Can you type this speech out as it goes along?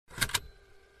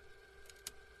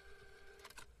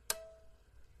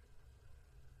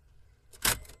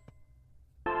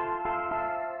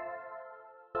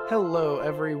Hello,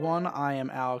 everyone. I am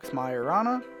Alex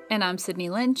Majorana, And I'm Sydney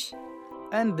Lynch.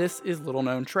 and this is Little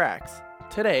Known Tracks.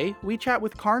 Today, we chat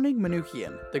with Carnegie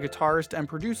Manoukian, the guitarist and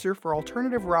producer for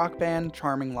alternative rock band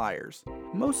Charming Liars.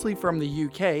 Mostly from the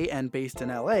UK and based in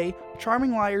LA,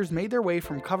 Charming Liars made their way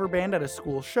from cover band at a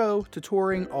school show to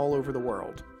touring all over the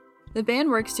world. The band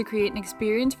works to create an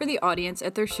experience for the audience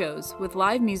at their shows, with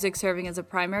live music serving as a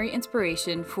primary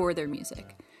inspiration for their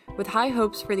music. With high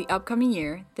hopes for the upcoming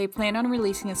year, they plan on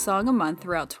releasing a song a month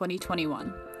throughout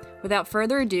 2021. Without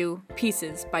further ado,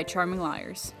 Pieces by Charming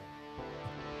Liars.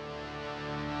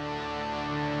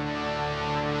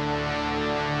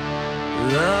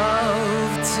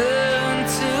 Love turned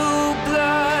to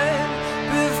blood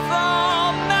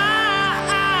before my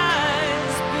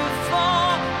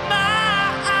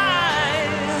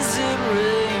eyes, it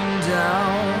rained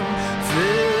down,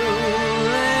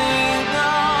 filling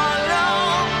our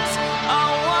lungs. I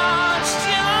watched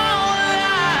your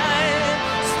light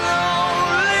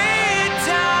slowly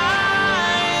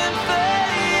die and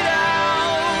fade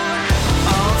out.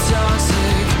 All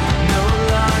toxic, no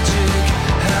logic.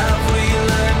 Have we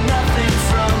learned nothing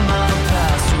from our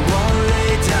past? We won't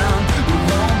lay down, we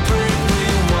won't break, we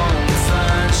won't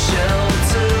find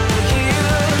shelter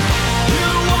here. You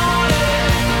want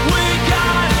it, we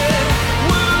got it.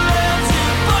 We'll let you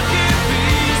fucking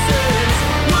pieces.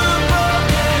 We're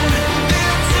broken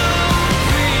into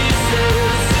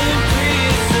pieces, in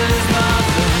pieces, my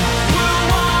friend. We'll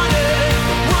want it,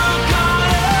 we're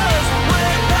got us.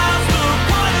 Way past the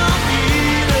point of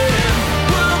leaving.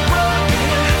 We're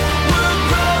broken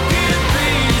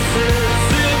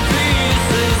pieces, in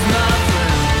pieces, my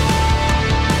friend.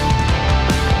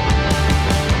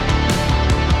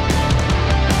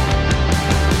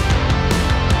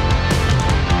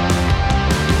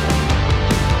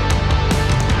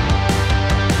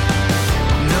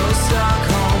 No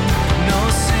Stockholm, no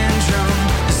syndrome.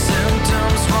 The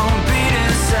symptoms won't beat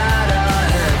inside our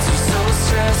heads. We're so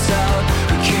stressed out,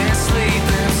 we can't sleep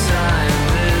inside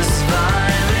this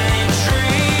violent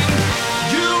dream.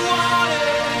 You want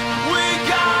it, we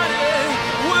got it.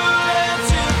 We'll let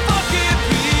you fucking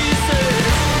pieces.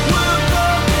 We're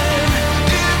broken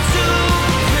into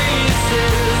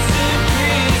pieces, in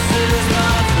pieces,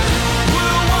 my friend.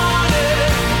 We'll want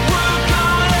it, we're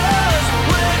got us.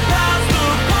 Way past the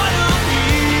point of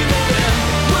leaving.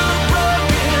 We're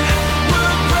broken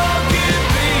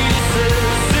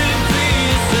pieces, in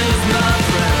pieces, my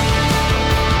friend.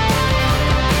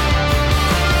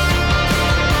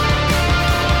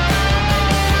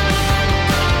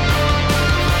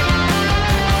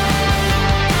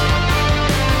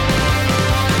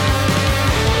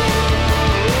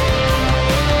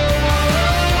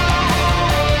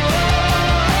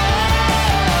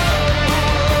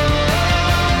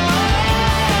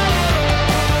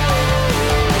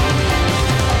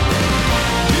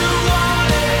 You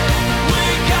want it, we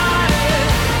got it.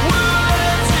 We'll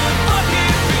let you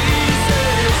fucking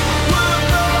pieces. We're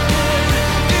broken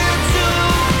into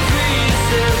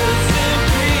pieces, in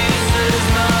pieces,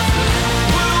 my friend.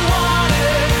 We'll want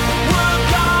it, we're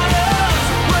got us.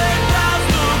 Way past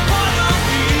the point of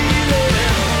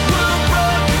leaving. We're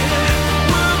broken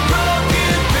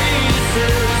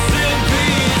pieces, in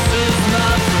pieces,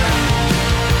 my friend.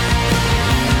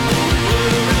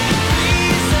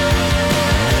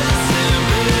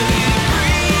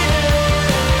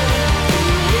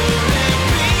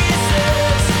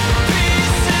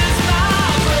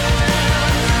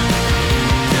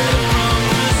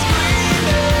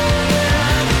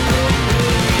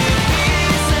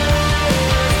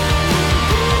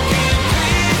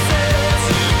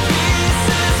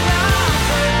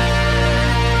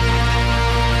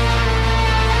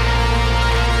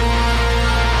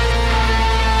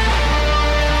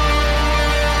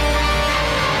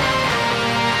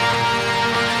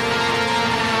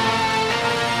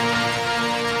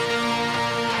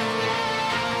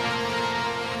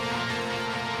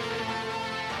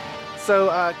 So,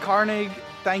 Carnegie,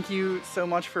 thank you so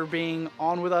much for being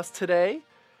on with us today.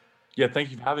 Yeah,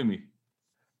 thank you for having me.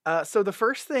 So the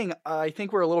first thing I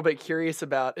think we're a little bit curious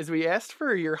about is we asked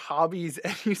for your hobbies,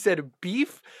 and you said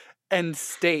beef and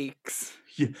steaks.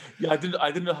 Yeah, I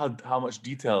didn't know how much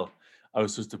detail I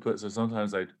was supposed to put. So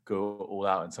sometimes I go all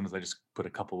out, and sometimes I just put a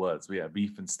couple words. But yeah,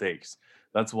 beef and steaks.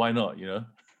 That's why not, you know.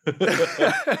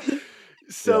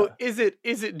 So Yeah.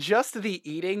 is it just the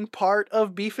eating part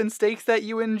of beef and steaks that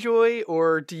you enjoy,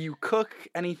 or do you cook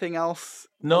anything else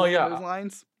No, along yeah, those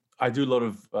lines? I do a lot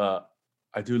of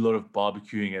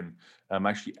barbecuing, and I'm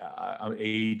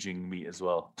aging meat as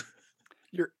well.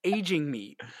 You're aging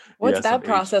meat. What's Yes, that I'm aging.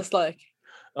 process like?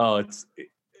 Oh,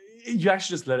 you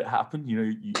actually just let it happen. You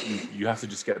know, you have to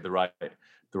just get the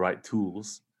right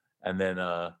tools, and then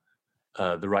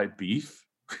the right beef.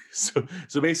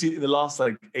 So basically, in the last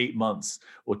like 8 months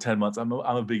or 10 months, I'm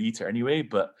a big eater anyway,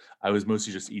 but I was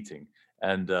mostly just eating.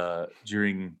 And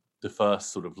during the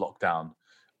first sort of lockdown,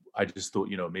 I just thought,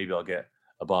 maybe I'll get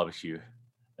a barbecue,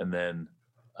 and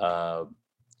uh,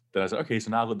 then I was like, okay,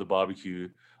 so now I've got the barbecue.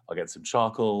 I'll get some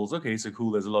charcoals. Okay, so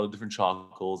cool. There's a lot of different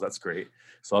charcoals. That's great.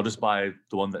 So I'll just buy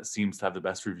the one that seems to have the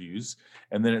best reviews.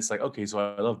 And then it's like, okay, so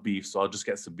I love beef, so I'll just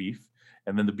get some beef.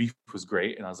 And then the beef was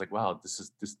great, and I was like, wow,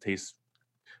 this tastes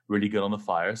really good on the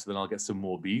fire. So then I'll get some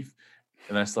more beef,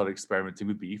 and then I started experimenting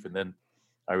with beef, and then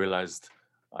I realized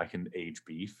I can age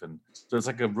beef, and so it's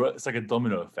like a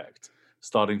domino effect,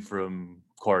 starting from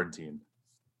quarantine.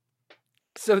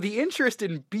 So the interest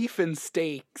in beef and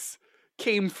steaks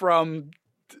came from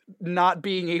not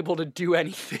being able to do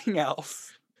anything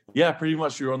else. Yeah, pretty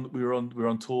much. We were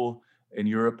on tour in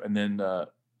Europe, and then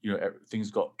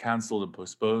things got cancelled and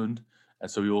postponed, and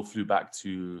so we all flew back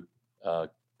to uh,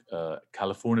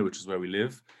 California, which is where we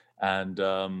live. And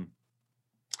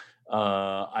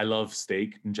I love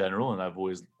steak in general, and I've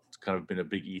always kind of been a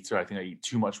big eater. I think I eat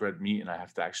too much red meat, and I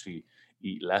have to actually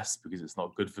eat less because it's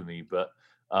not good for me. But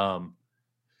um,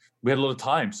 we had a lot of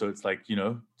time, so it's like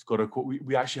it's got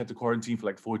we actually had to quarantine for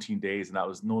like 14 days, and that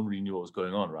was no one really knew what was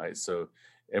going on, right? So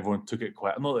everyone took it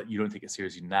quite. Not that you don't take it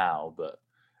seriously now, but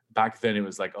back then it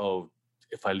was like, oh,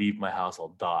 if I leave my house,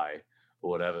 I'll die or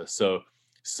whatever. So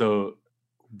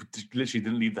literally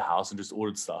didn't leave the house and just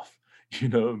ordered stuff,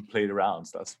 and played around.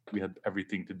 So we had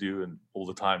everything to do and all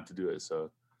the time to do it.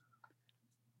 So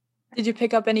Did you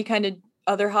pick up any kind of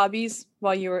other hobbies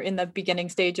while you were in the beginning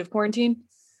stage of quarantine?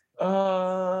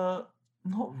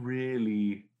 not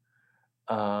really.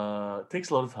 It takes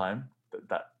a lot of time,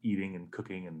 that eating and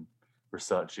cooking and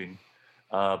researching.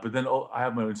 But then I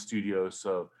have my own studio,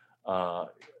 so uh,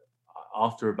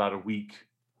 after about a week,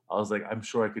 I was like, I'm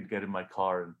sure I could get in my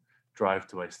car and drive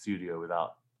to my studio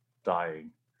without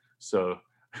dying. So,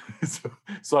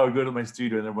 so I would go to my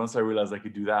studio, and then once I realized I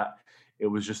could do that, it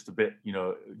was just a bit,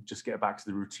 just get back to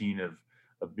the routine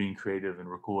of being creative and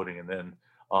recording. And then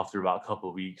after about a couple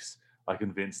of weeks, I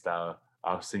convinced our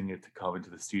singer to come into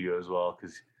the studio as well,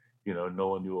 because no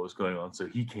one knew what was going on. So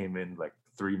he came in like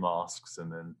 3 masks,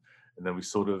 and then we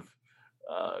sort of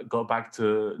got back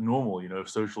to normal,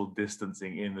 social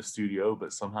distancing in the studio,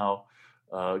 but somehow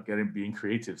being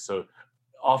creative. So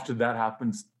after that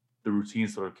happens, the routine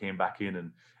sort of came back in,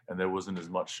 and there wasn't as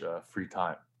much free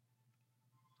time.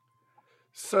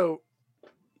 So,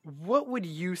 what would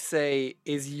you say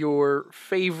is your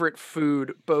favorite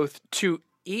food, both to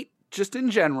eat just in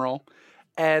general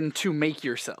and to make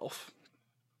yourself?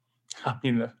 I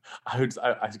mean, I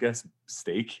guess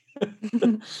steak.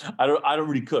 I don't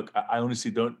really cook. I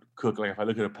honestly don't cook. Like if I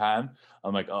look at a pan,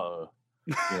 I'm like, oh,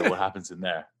 what happens in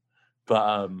there?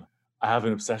 But I have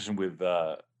an obsession with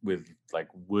like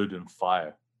wood and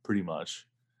fire, pretty much.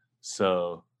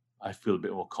 So I feel a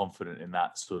bit more confident in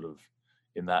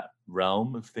that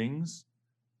realm of things.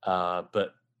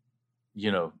 But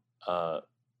you know, uh,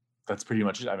 that's pretty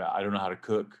much it. I mean, I don't know how to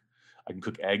cook. I can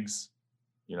cook eggs.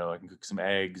 I can cook some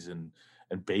eggs and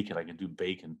bacon. I can do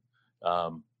bacon,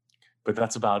 um, but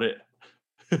that's about it.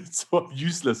 It's so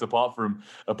useless apart from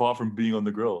being on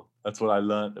the grill. That's what I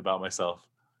learned about myself.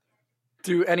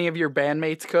 Do any of your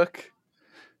bandmates cook?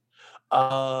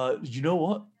 You know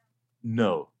what?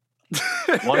 No.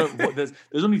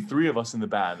 There's only three of us in the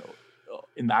band.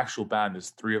 In the actual band,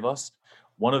 there's three of us.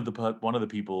 One of the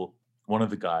people, one of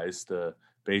the guys, the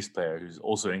bass player, who's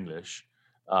also English,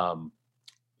 um,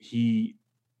 he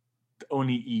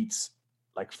only eats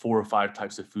like 4 or 5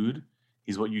 types of food.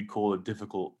 He's what you'd call a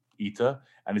difficult eater,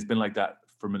 and it's been like that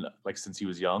like since he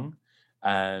was young.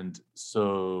 And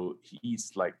so he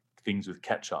eats like things with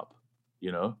ketchup.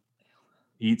 You know,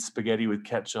 he eats spaghetti with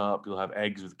ketchup. He'll have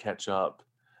eggs with ketchup.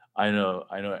 I know,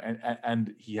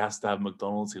 and he has to have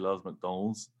McDonald's. He loves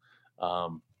McDonald's,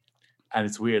 um, and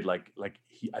it's weird.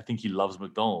 I think he loves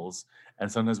McDonald's,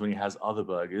 and sometimes when he has other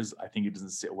burgers, I think it doesn't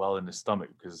sit well in his stomach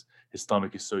because his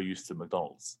stomach is so used to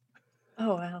McDonald's.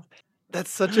 Oh, wow.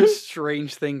 That's such a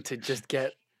strange thing to just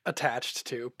get attached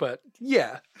to, but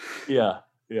yeah. Yeah,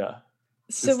 yeah.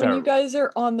 So It's when you terrible. guys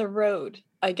are on the road,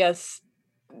 I guess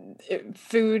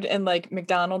food and like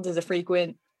McDonald's is a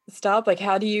frequent stop. Like,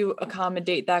 how do you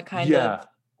accommodate that kind of? Yeah.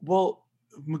 Well,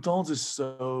 McDonald's is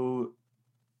so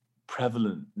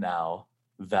prevalent now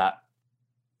that,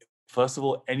 first of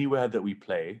all, anywhere that we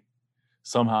play,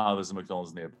 somehow there's a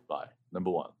McDonald's nearby.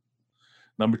 Number one.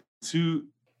 Number two,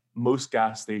 most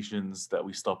gas stations that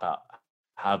we stop at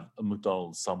have a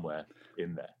McDonald's somewhere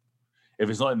in there. If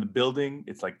it's not in the building,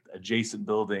 it's like adjacent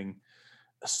building.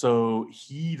 So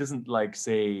he doesn't like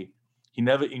say, he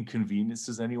never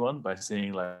inconveniences anyone by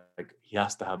saying like he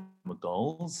has to have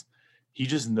McDonald's. He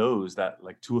just knows that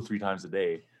like 2 or 3 times a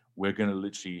day we're gonna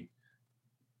literally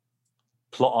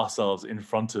plot ourselves in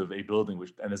front of a building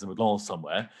and there's a McDonald's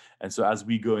somewhere. And so as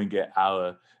we go and get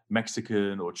our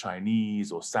Mexican or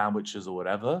Chinese or sandwiches or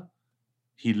whatever,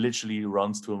 he literally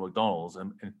runs to a McDonald's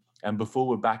and before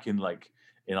we're back in like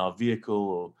in our vehicle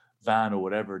or van or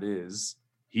whatever it is,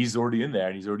 he's already in there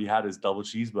and he's already had his double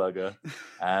cheeseburger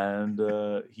and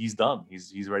he's done.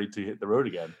 He's ready to hit the road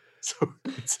again. So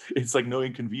it's like no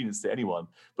inconvenience to anyone,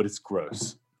 but it's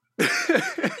gross.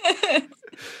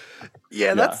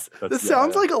 Yeah, this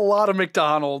sounds like a lot of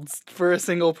McDonald's for a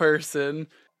single person. You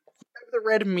have the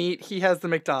red meat, he has the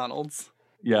McDonald's.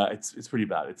 Yeah, it's pretty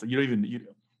bad. It's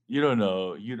you don't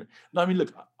know. No, I mean,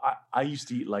 look, I used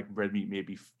to eat like red meat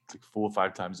maybe like 4 or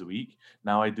 5 times a week.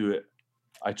 Now I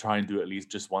try and do it at least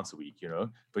just once a week, you know.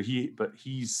 But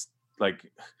he's like,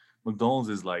 McDonald's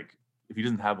is like, if he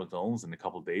doesn't have McDonald's in a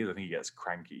couple of days, I think he gets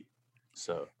cranky.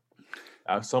 So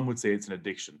some would say it's an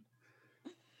addiction.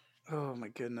 Oh my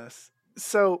goodness.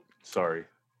 So Sorry.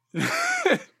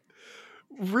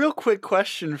 real quick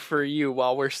question for you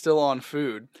while we're still on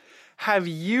food. Have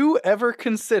you ever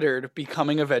considered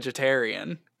becoming a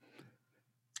vegetarian?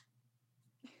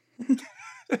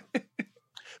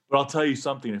 But I'll tell you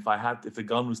something. If the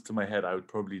gun was to my head, I would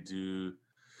probably do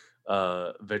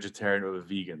vegetarian over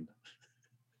vegan.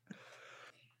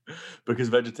 Because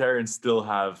vegetarians still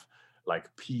have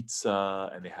like pizza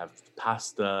and they have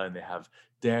pasta and they have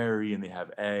dairy and they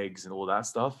have eggs and all that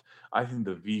stuff. I think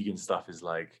the vegan stuff is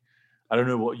like, I don't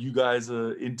know what you guys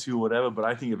are into or whatever, but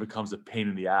I think it becomes a pain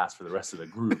in the ass for the rest of the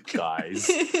group, guys.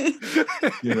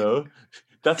 You know,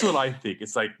 that's what I think.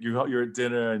 It's like you're at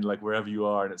dinner and like wherever you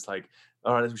are, and it's like,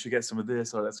 all right, we should get some of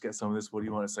this, or let's get some of this. What do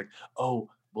you want? It's like, oh,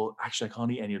 well, actually, I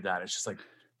can't eat any of that. It's just like,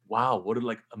 wow, what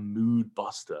a mood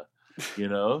buster, you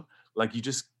know? Like you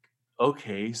just,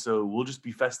 okay, so we'll just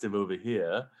be festive over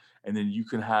here, and then you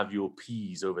can have your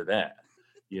peas over there,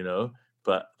 you know?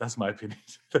 But that's my opinion.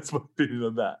 That's my opinion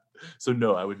on that. So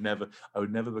no, I would never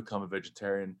become a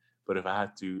vegetarian. But if I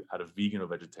had to, out of vegan or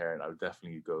vegetarian, I would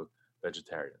definitely go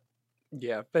vegetarian.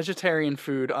 Yeah, vegetarian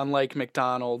food, unlike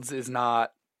McDonald's, is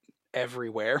not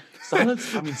everywhere.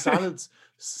 Salads, I mean,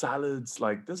 salads,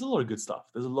 like there's a lot of good stuff.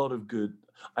 There's a lot of good.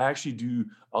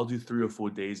 I'll do 3 or 4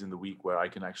 days in the week where I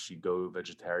can actually go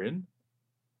vegetarian.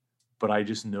 But I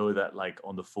just know that like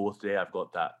on the 4th day, I've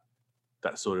got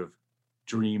that sort of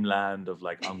dreamland of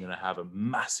like, I'm going to have a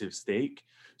massive steak.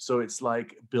 So it's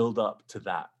like build up to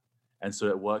that. And so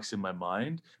it works in my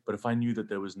mind. But if I knew that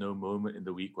there was no moment in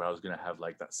the week where I was going to have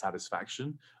like that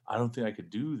satisfaction, I don't think I could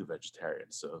do the vegetarian.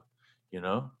 So, you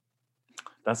know,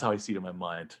 that's how I see it in my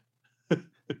mind.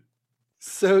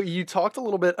 So you talked a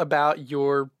little bit about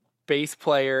your bass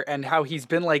player and how he's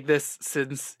been like this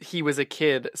since he was a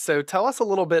kid. So tell us a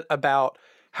little bit about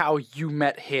how you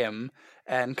met him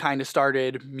and kind of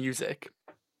started music.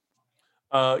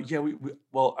 Yeah,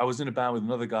 well, I was in a band with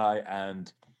another guy,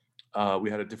 and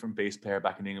we had a different bass player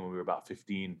back in England when we were about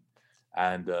 15,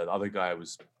 and the other guy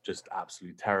was just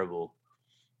absolutely terrible.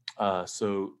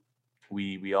 So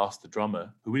we asked the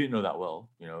drummer, who we didn't know that well,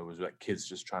 you know, it was like kids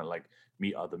just trying to like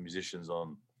meet other musicians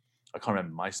on, I can't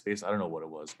remember, MySpace, I don't know what it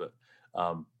was, but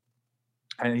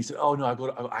and he said, oh no,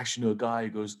 I actually know a guy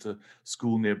who goes to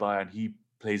school nearby and he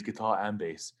plays guitar and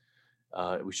bass.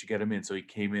 We should get him in. So he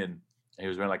came in and he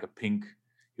was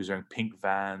wearing pink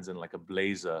Vans and like a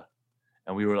blazer.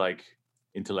 And we were like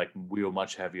we were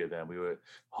much heavier then. We were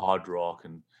hard rock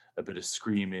and a bit of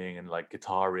screaming and like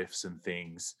guitar riffs and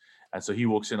things. And so he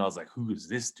walks in, I was like, who is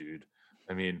this dude?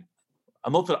 I mean,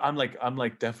 I'm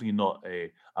definitely not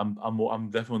I'm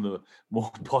definitely on the more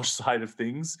posh side of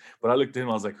things. But I looked at him,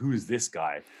 I was like, who is this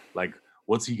guy? Like,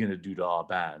 what's he gonna do to our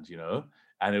band, you know?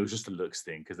 And it was just a looks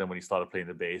thing, because then when he started playing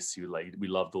the bass, we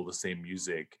loved all the same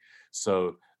music.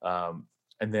 So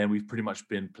and then we've pretty much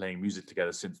been playing music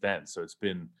together since then. So it's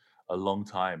been a long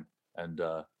time, and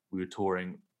we were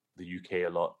touring the UK a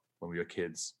lot when we were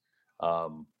kids.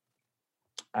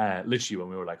 Literally when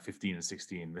we were like 15 and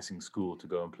 16, missing school to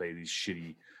go and play these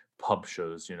shitty pub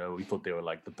shows. You know, we thought they were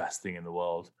like the best thing in the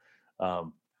world.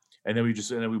 And then we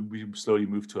slowly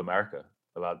moved to America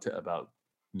about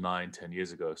 9-10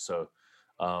 years ago. So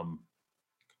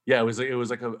yeah, it was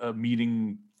like a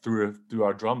meeting through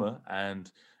our drummer,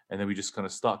 and then we just kind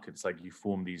of stuck. It's like you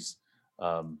form these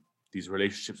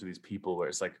relationships with these people where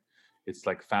it's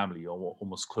like family,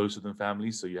 almost closer than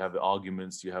family. So you have the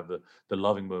arguments, you have the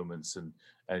loving moments, and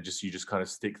you just kind of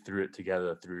stick through it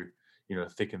together, through, you know,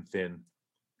 thick and thin.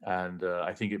 And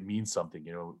I think it means something.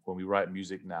 You know, when we write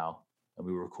music now and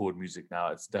we record music now,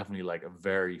 it's definitely like a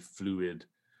very fluid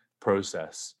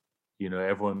process. You know,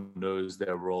 everyone knows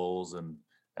their roles, and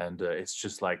it's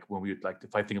just like when we like,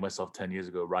 if I think of myself 10 years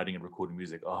ago writing and recording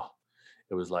music, oh,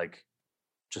 it was like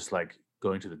just like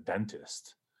going to the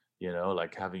dentist, you know,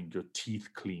 like having your teeth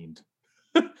cleaned.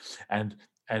 and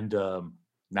and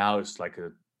now it's like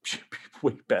a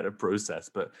way better process.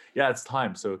 But yeah, it's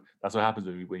time. So that's what happens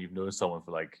when you've known someone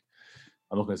for like,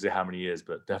 I'm not going to say how many years,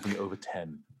 but definitely over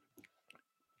 10.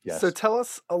 So Yes. tell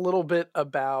us a little bit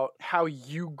about how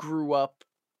you grew up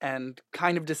and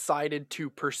kind of decided to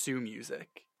pursue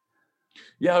music.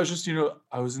 Yeah, I was just, you know,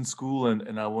 I was in school,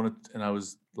 and I wanted, and I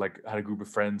was like, I had a group of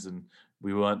friends, and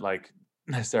we weren't like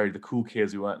necessarily the cool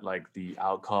kids. We weren't like the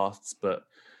outcasts, but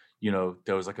you know,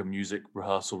 there was like a music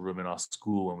rehearsal room in our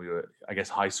school when we were, I guess,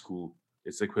 high school.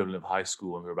 It's the equivalent of high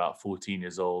school when we were about 14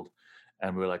 years old.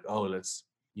 And we were like, oh, let's,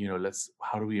 you know,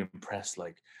 how do we impress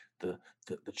like the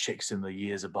the chicks in the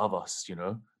years above us, you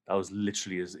know? That was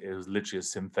literally it was literally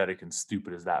as synthetic and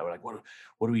stupid as that. We're like, what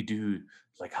do we do?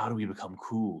 Like, how do we become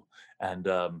cool? And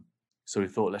so we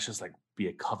thought, let's just like be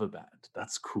a cover band.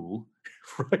 That's cool,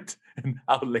 right? And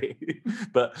how late?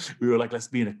 But we were like, let's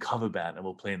be in a cover band and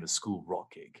we'll play in the school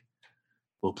rock gig.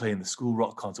 We'll play in the school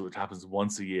rock concert, which happens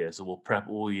once a year. So we'll prep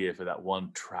all year for that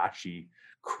one trashy,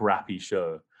 crappy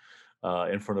show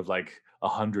in front of like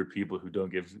 100 people who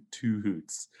don't give two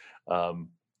hoots. Um,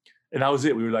 and that was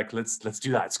it. We were like, let's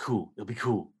do that. It's cool. It'll be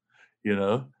cool, you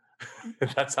know.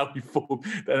 That's how we formed.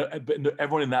 But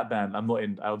everyone in that band,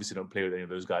 I obviously don't play with any of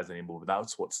those guys anymore. But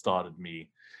that's what started me.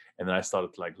 And then I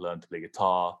started to like learn to play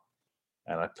guitar,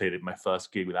 and I played it my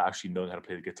first gig without actually knowing how to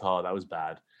play the guitar. That was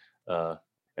bad. Uh,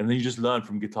 and then you just learn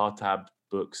from guitar tab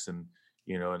books, and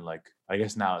you know, and like I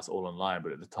guess now it's all online,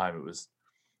 but at the time it was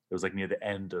like near the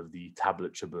end of the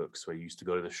tablature books where you used to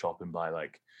go to the shop and buy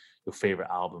like your favorite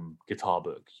album guitar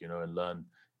book, you know, and learn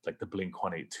like the Blink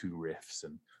 182 riffs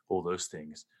and all those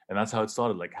things. And that's how it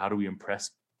started. Like, how do we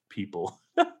impress people?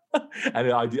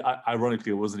 And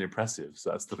ironically, it wasn't impressive.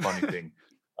 So that's the funny thing.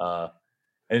 Uh,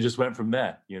 and it just went from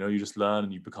there. You know, you just learn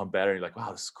and you become better. And you're like,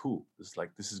 wow, this is cool.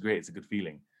 This is great. It's a good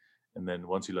feeling. And then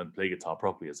once you learn to play guitar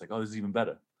properly, it's like, oh, this is even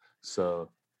better. So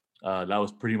that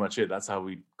was pretty much it. That's how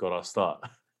we got our start.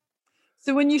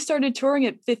 So when you started touring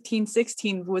at 15,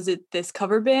 16, was it this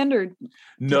cover band or did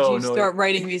No, you no. start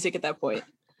writing music at that point?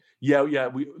 Yeah.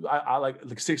 I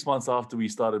like 6 months after we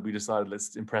started, we decided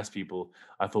let's impress people.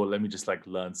 I thought, let me just like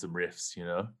learn some riffs, you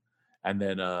know. And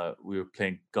then we were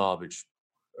playing garbage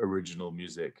original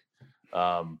music.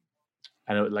 Um,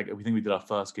 like we think we did our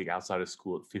first gig outside of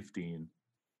school at 15,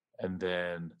 and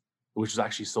then which was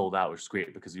actually sold out, which is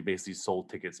great because we basically sold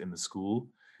tickets in the school,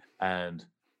 and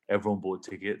everyone bought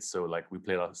tickets. So like we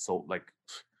played our sold like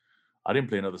I didn't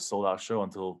play another sold out show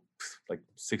until like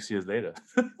 6 years later.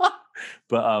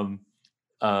 But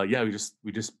yeah,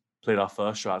 we just played our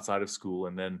first show outside of school,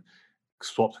 and then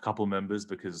swapped a couple members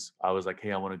because I was like,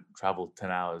 hey, I want to travel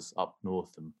 10 hours up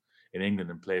north and in England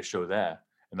and play a show there.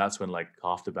 And that's when like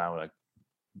half the band were like,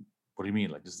 what do you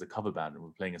mean? Like, this is a cover band and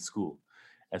we're playing at school.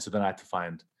 And so then we had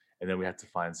to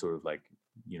find sort of like,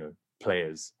 you know,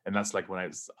 players. And that's like when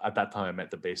at that time I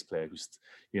met the bass player who's,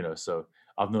 you know, so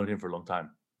I've known him for a long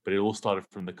time. But it all started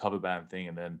from the cover band thing,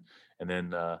 and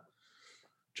then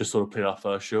just sort of played our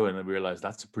first show, and then we realized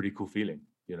that's a pretty cool feeling,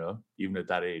 you know, even at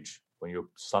that age when you're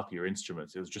stuck at your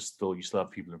instruments. It was just you still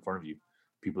have people in front of you,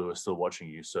 people who are still watching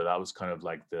you. So that was kind of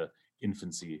like the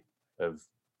infancy of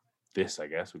this, I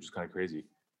guess, which is kind of crazy.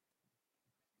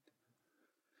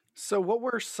 So what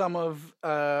were some of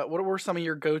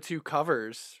your go-to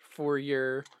covers for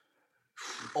your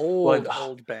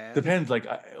old band? Depends. Like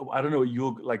I don't know.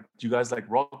 You like? Do you guys like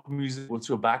rock music? What's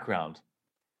your background?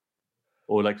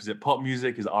 Or like, is it pop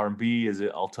music? Is it R&B? Is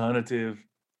it alternative?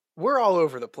 We're all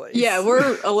over the place. Yeah,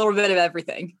 we're a little bit of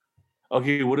everything.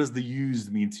 Okay, what does The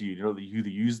Used mean to you? Do you know who The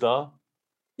Used are?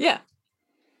 Yeah.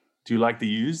 Do you like The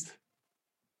Used?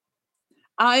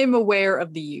 I'm aware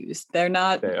of The Used. They're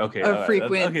not Okay, a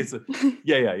frequent. Okay, so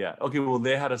yeah. Okay, well,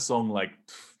 they had a song like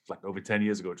over 10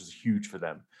 years ago, which was huge for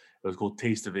them. It was called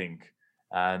Taste of Ink,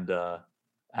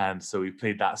 and so we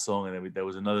played that song, and then there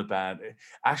was another band.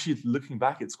 Actually, looking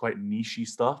back, it's quite niche-y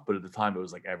stuff, but at the time, it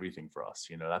was like everything for us.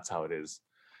 You know, that's how it is.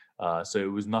 So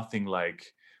it was nothing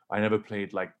like, I never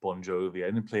played like Bon Jovi.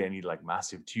 I didn't play any like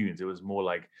massive tunes. It was more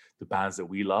like the bands that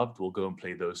we loved will go and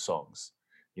play those songs,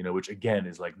 you know, which again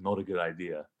is like not a good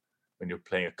idea when you're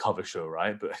playing a cover show,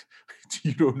 right? But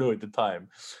you don't know at the time.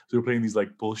 So we're playing these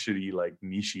like bullshitty, like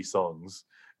niche-y songs,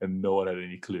 and no one had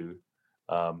any clue.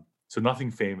 So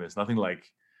nothing famous, nothing like,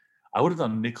 I would have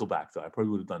done Nickelback though. I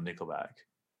probably would have done Nickelback.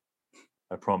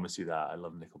 I promise you that. I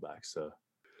love Nickelback. So,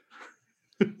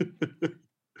 but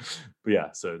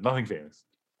yeah, so nothing famous.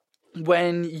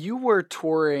 When you were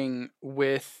touring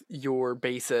with your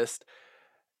bassist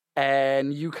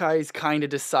and you guys kind of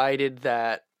decided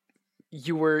that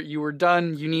you were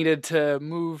done, you needed to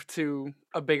move to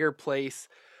a bigger place,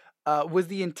 was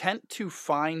the intent to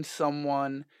find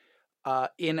someone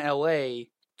in LA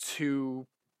to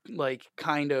like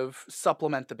kind of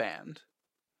supplement the band?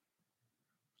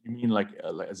 You mean like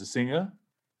as a singer?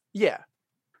 Yeah.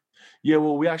 Yeah,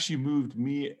 well, we actually moved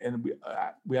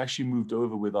we actually moved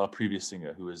over with our previous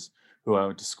singer who I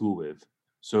went to school with.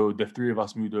 So the three of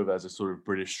us moved over as a sort of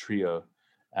British trio,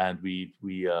 and we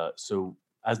so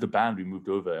as the band we moved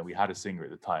over and we had a singer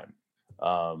at the time,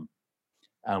 um,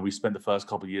 and we spent the first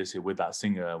couple of years here with that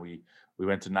singer. We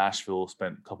went to Nashville,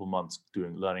 spent a couple months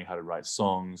learning how to write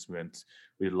songs. We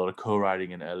did a lot of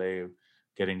co-writing in LA,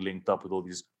 getting linked up with all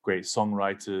these great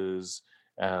songwriters.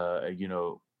 You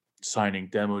know, signing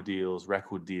demo deals,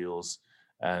 record deals,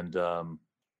 and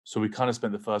so we kind of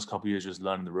spent the first couple of years just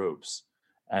learning the ropes,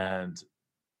 and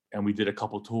we did a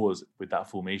couple tours with that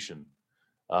formation.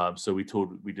 So we toured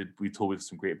with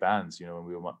some great bands, you know,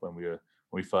 when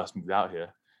we first moved out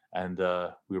here, and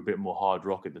we were a bit more hard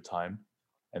rock at the time,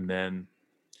 and then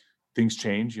things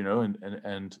change, you know,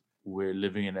 and we're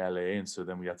living in LA, and so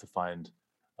then we had to find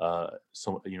a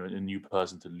new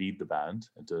person to lead the band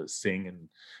and to sing,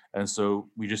 and so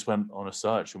we just went on a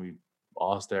search and we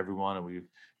asked everyone and we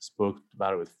spoke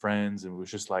about it with friends, and it was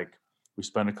just like we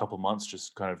spent a couple months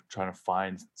just kind of trying to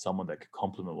find someone that could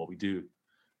complement what we do,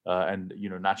 and you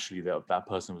know, naturally that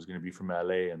person was going to be from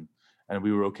LA, and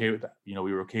we were okay with that. You know,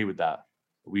 we were okay with that.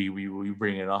 We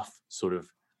bring enough sort of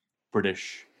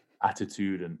British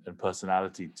attitude and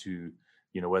personality to,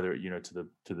 you know, whether, you know,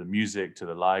 to the music, to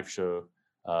the live show,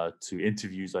 to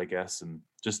interviews, I guess, and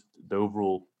just the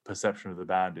overall perception of the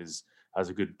band has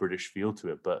a good British feel to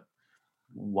it. But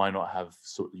why not have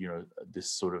this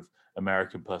sort of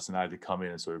American personality come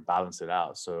in and sort of balance it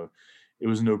out? So it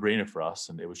was a no-brainer for us,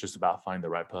 and it was just about finding the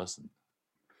right person.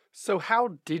 So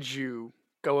how did you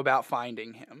go about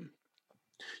finding him?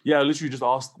 Yeah, I literally just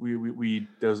asked. We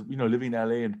there's, you know, living in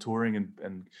LA and touring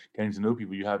and getting to know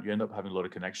people. You end up having a lot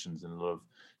of connections and you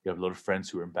have a lot of friends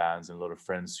who are in bands and a lot of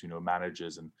friends, you know,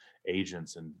 managers and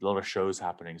agents, and a lot of shows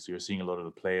happening. So you're seeing a lot of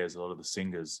the players, a lot of the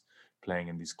singers playing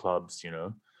in these clubs, you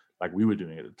know, like we were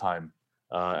doing at the time.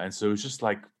 And so it's just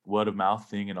like word of mouth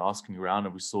thing and asking around.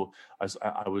 And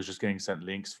I was just getting sent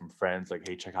links from friends like,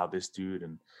 hey, check out this dude,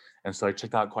 and so I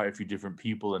checked out quite a few different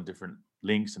people and different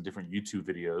links and different YouTube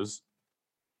videos.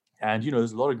 And you know,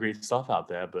 there's a lot of great stuff out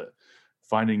there, but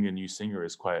finding a new singer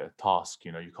is quite a task.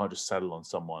 You know, you can't just settle on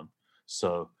someone.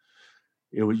 So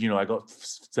it was, you know, I got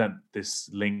sent this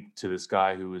link to this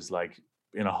guy who was like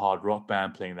in a hard rock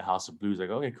band playing the House of Blues.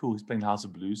 Like, okay, cool, he's playing the House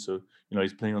of Blues, so you know,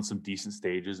 he's playing on some decent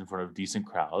stages in front of decent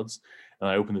crowds. And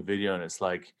I open the video and it's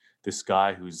like this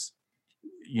guy who's,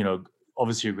 you know,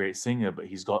 obviously a great singer, but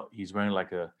he's wearing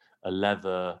like a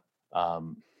leather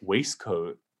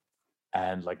waistcoat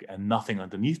and nothing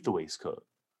underneath the waistcoat,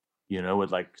 you know,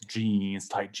 with like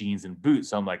tight jeans and boots.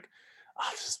 So I'm like,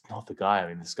 this is not the guy. I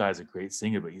mean, this guy's a great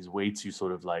singer, but he's way too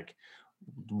sort of like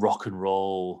rock and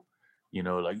roll, you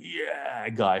know, like, yeah,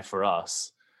 guy for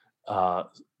us.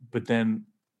 But then,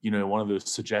 you know, one of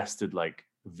those suggested like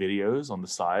videos on the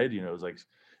side, you know, it was like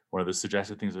one of the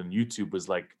suggested things on YouTube was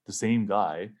like the same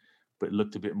guy, but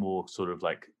looked a bit more sort of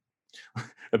like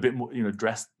a bit more, you know,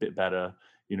 dressed a bit better,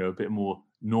 you know, a bit more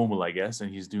normal, I guess. And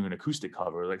he's doing an acoustic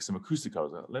cover, like some acoustic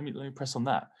covers. Like, let me press on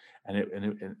that, and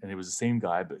it was the same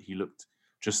guy, but he looked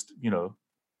just, you know,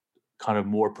 kind of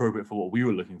more appropriate for what we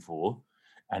were looking for.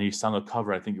 And he sung a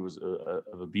cover, I think it was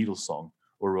of a Beatles song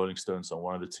or a Rolling Stones song,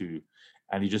 one of the two.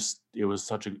 And it was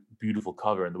such a beautiful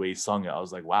cover, and the way he sung it, I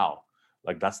was like, wow,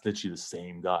 like that's literally the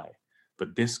same guy.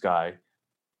 But this guy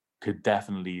could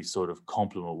definitely sort of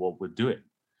complement what we're doing,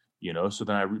 you know. So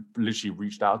then I literally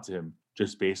reached out to him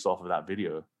just based off of that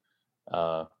video,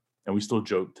 and we still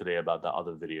joke today about that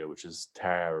other video, which is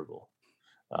terrible.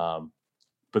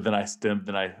 But then I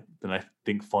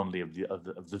think fondly of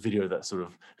the video that sort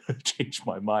of changed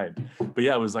my mind. But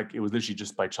yeah, it was literally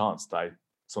just by chance that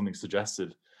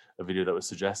a video that was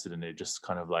suggested, and it just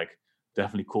kind of like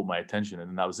definitely caught my attention, and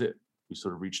then that was it. We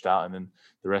sort of reached out, and then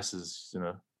the rest is, you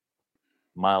know,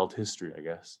 mild history, I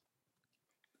guess.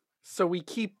 So we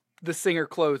keep the singer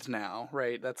clothes now,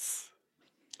 right?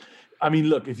 I mean,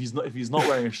 look, if he's not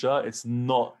wearing a shirt, it's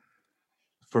not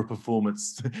for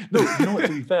performance. No, you know what?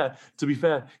 To be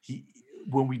fair,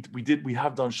 we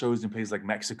have done shows in places like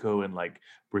Mexico and like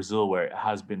Brazil where it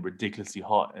has been ridiculously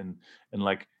hot, and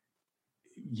like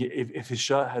if his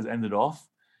shirt has ended off,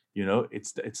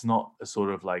 it's not a sort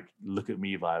of like look at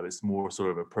me vibe. It's more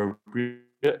sort of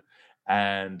appropriate,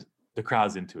 and the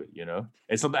crowd's into it.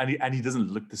 It's not, and he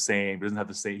doesn't look the same. Doesn't have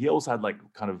the same. He also had like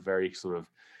kind of very sort of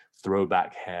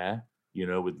throwback hair,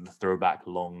 with the throwback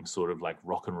long sort of like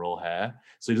rock and roll hair.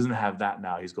 So he doesn't have that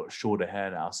now. He's got shorter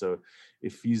hair now. So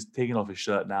if he's taking off his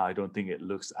shirt now, I don't think it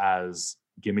looks as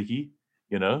gimmicky.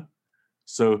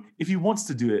 So if he wants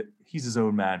to do it, he's his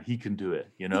own man. He can do it.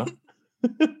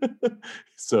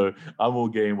 So I'm all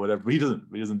game, whatever. But he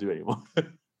doesn't do it anymore.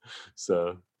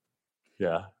 So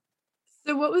yeah.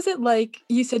 So what was it like?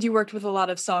 You said you worked with a lot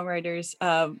of songwriters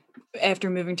after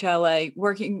moving to LA,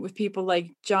 working with people like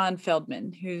John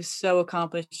Feldman, who's so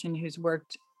accomplished and who's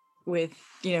worked with,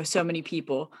 so many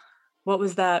people. What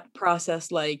was that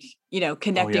process like,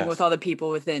 connecting with yes. all the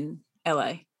people within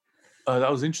LA?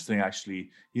 That was interesting, actually.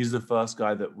 He's the first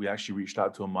guy that we actually reached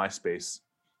out to on MySpace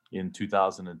in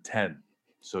 2010.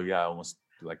 So yeah, almost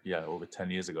over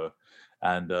 10 years ago.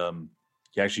 And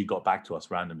he actually got back to us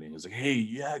randomly. He was like, hey,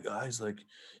 yeah, guys, like,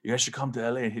 you guys should come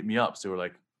to LA and hit me up. So we're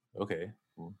like, okay,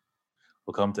 we'll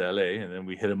come to LA. And then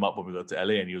we hit him up when we got to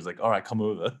LA, and he was like, all right, come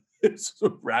over. It's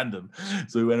so random.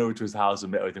 So we went over to his house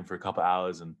and met with him for a couple of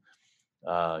hours, and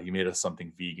he made us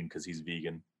something vegan because he's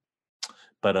vegan.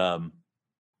 But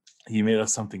he made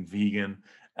us something vegan,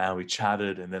 and we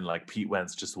chatted, and then like Pete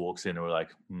Wentz just walks in, and we're like,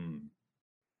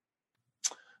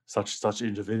 such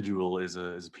individual is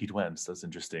a Pete Wentz. That's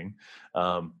interesting.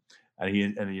 And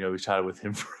we chatted with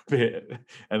him for a bit,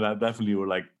 and that definitely were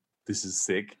like, this is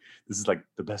sick. This is like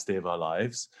the best day of our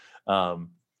lives. And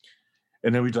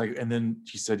then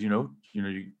she said,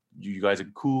 you guys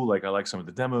are cool. Like, I like some of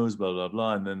the demos, blah, blah,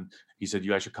 blah. And then he said,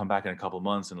 you guys should come back in a couple of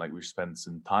months, and like, we spent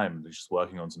some time just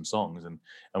working on some songs. And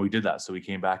we did that. So we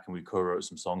came back and we co-wrote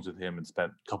some songs with him and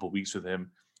spent a couple of weeks with him.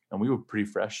 And we were pretty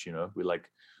fresh,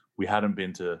 we hadn't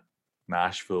been to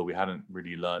Nashville. We hadn't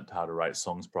really learned how to write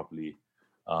songs properly.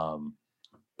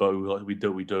 But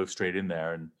we dove straight in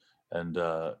there, and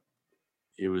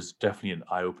it was definitely an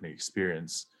eye-opening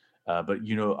experience. But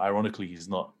ironically,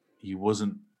 he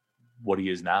wasn't what he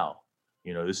is now.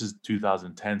 This is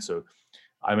 2010. So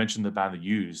I mentioned the band The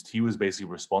Used. He was basically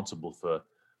responsible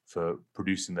for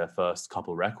producing their first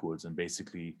couple records and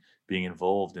basically being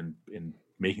involved in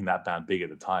making that band big at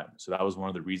the time. So that was one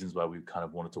of the reasons why we kind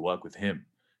of wanted to work with him,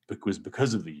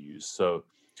 because of The Used. So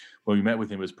when we met with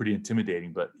him, it was pretty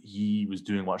intimidating, but he was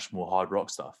doing much more hard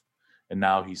rock stuff. And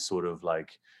now he's sort of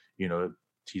like,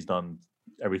 he's done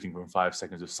everything from 5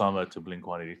 Seconds of Summer to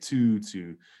Blink-182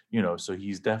 to, so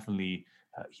he definitely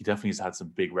has had some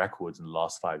big records in the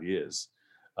last 5 years.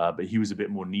 But he was a bit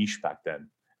more niche back then.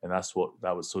 And that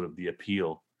was sort of the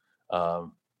appeal.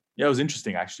 It was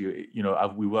interesting, actually.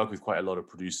 We work with quite a lot of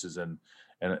producers, and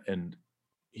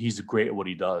he's great at what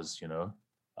he does,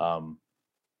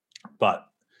 but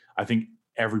I think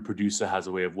every producer has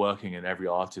a way of working, and every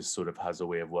artist sort of has a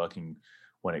way of working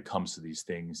when it comes to these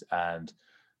things. And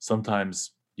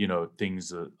sometimes,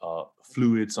 things are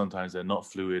fluid, sometimes they're not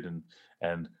fluid.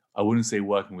 And I wouldn't say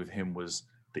working with him was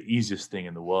the easiest thing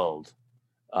in the world.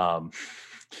 But,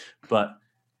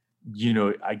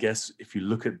 I guess if you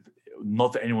look at,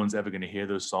 not that anyone's ever going to hear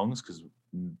those songs, because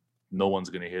no one's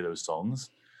going to hear those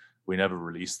songs. We never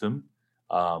released them.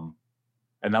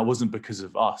 And that wasn't because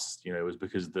of us, it was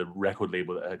because the record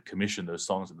label that had commissioned those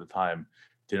songs at the time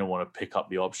didn't want to pick up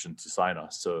the option to sign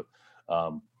us. So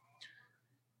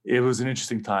it was an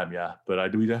interesting time, yeah.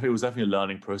 But it was definitely a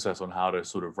learning process on how to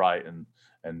sort of write, and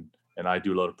I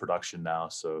do a lot of production now,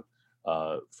 so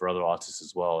for other artists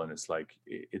as well. And it's like,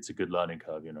 it's a good learning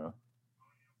curve,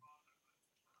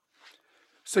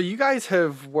 So you guys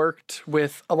have worked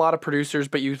with a lot of producers,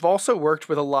 but you've also worked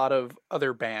with a lot of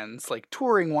other bands, like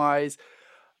touring wise.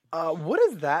 What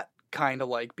is that kind of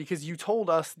like? Because you told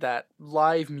us that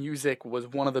live music was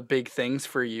one of the big things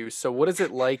for you. So what is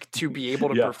it like to be able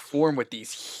to perform with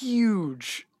these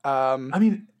huge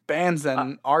bands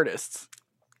and artists?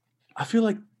 I feel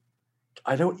like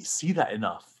I don't see that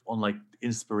enough on like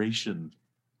inspiration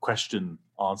question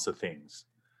answer things.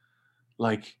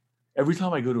 Like, every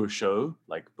time I go to a show,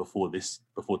 like before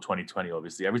 2020,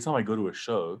 obviously, every time I go to a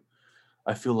show,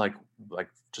 I feel like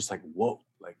just like, whoa,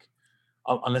 like,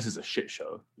 unless it's a shit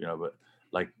show, but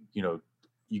like, you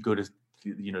go to,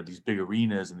 these big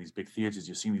arenas and these big theaters,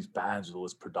 you're seeing these bands with all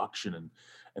this production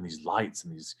and these lights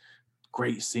and these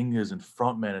great singers and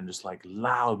frontmen and just like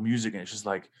loud music. And it's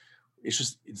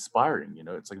just inspiring,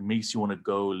 it's like, makes you want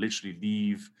to literally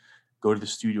leave, go to the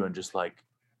studio and just like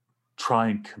try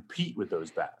and compete with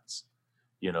those bands.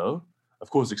 Of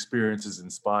course, experiences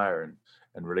inspire,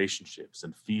 and relationships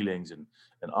and feelings and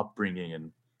upbringing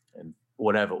and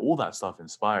whatever, all that stuff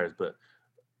inspires. But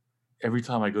every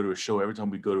time I go to a show, every time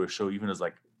we go to a show, even as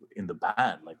like in the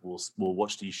band, like we'll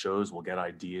watch these shows, we'll get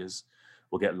ideas,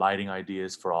 we'll get lighting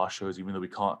ideas for our shows, even though we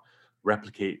can't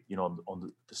replicate,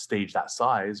 on the stage that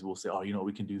size. We'll say, oh,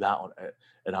 we can do that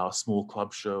at our small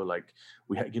club show. Like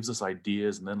it gives us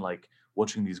ideas, and then like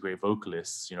watching these great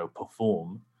vocalists,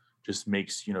 perform just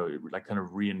makes, it like kind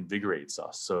of reinvigorates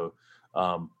us. So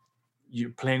you're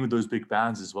playing with those big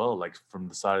bands as well, like from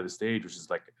the side of the stage, which is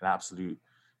like an absolute,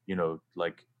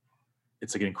 like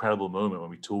it's like an incredible moment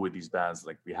when we tour with these bands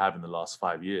like we have in the last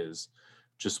 5 years,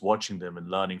 just watching them and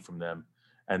learning from them.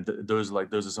 And those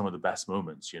are some of the best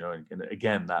moments, and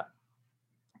again, that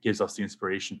gives us the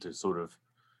inspiration to sort of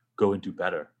go and do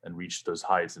better and reach those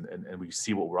heights. And we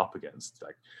see what we're up against.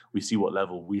 Like we see what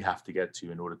level we have to get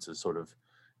to in order to sort of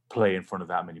play in front of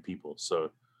that many people.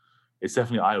 So it's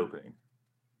definitely eye-opening.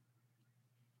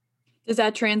 Does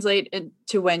that translate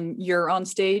to when you're on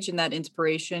stage and that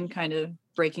inspiration kind of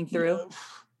breaking through?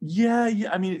 Yeah.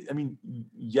 I mean,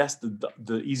 yes.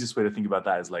 The easiest way to think about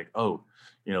that is like, oh,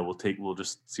 we'll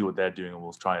just see what they're doing and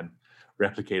we'll try and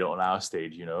replicate it on our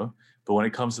stage, But when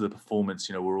it comes to the performance,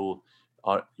 we're all,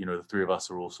 the three of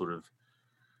us are all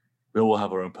we all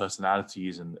have our own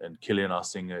personalities, and Killian, our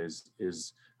singer,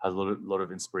 has a lot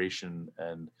of inspiration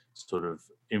and sort of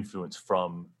influence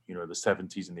from the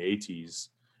 70s and the 80s.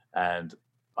 And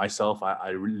myself,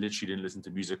 I literally didn't listen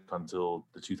to music until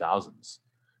the 2000s.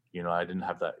 I didn't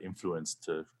have that influence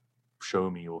to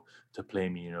show me or to play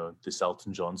me, this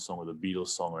Elton John song or the Beatles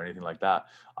song or anything like that.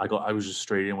 I was just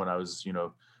straight in when I was,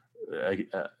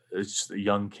 just a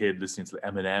young kid listening to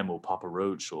Eminem or Papa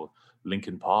Roach or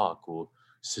Linkin Park or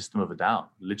System of a Down,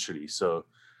 literally. So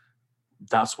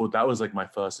that was like my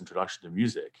first introduction to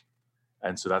music.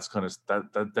 And so that's kind of,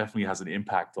 that definitely has an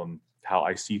impact on how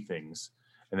I see things.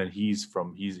 And then his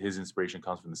inspiration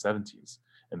comes from the 70s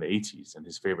and the 80s, and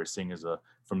his favorite singers are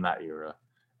from that era.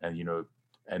 And,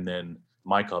 and then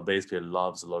Mike, our bass player,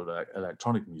 loves a lot of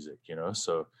electronic music,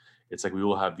 so it's like we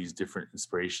all have these different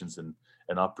inspirations and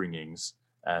upbringings.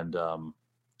 And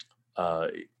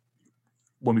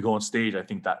when we go on stage, I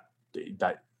think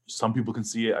that some people can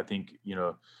see it. I think,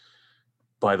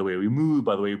 by the way we move,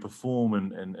 by the way we perform,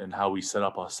 and how we set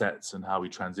up our sets and how we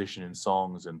transition in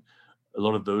songs, and a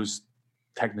lot of those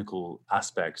technical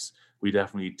aspects, we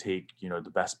definitely take,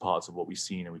 the best parts of what we've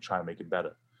seen and we try and make it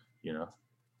better,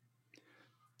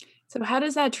 So how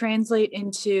does that translate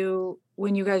into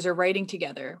when you guys are writing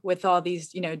together with all these,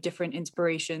 different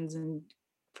inspirations and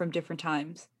from different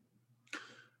times?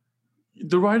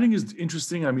 The writing is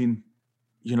interesting. I mean,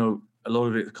 a lot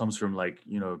of it comes from like,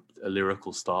 a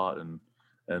lyrical start, and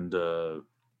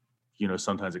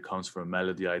sometimes it comes from a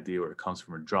melody idea, or it comes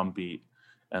from a drum beat.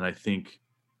 And I think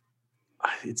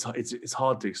it's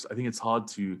hard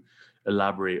to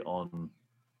elaborate on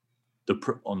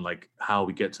like how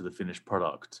we get to the finished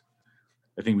product.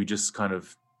 I think we just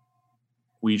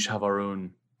we each have our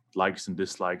own likes and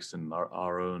dislikes and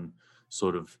our own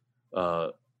sort of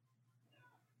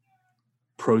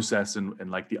process and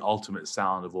like the ultimate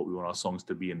sound of what we want our songs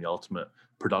to be and the ultimate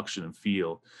production and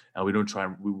feel. And we don't try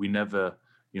and we never,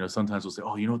 sometimes we'll say,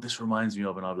 oh, what this reminds me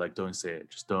of, and I'm like, don't say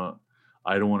it, just don't.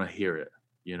 I don't want to hear it,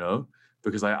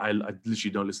 because I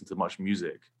literally don't listen to much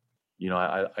music.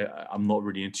 I'm not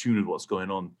really in tune with what's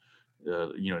going on,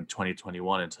 in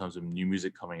 2021 in terms of new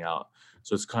music coming out.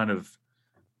 So it's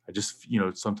I just,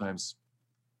 sometimes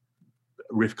a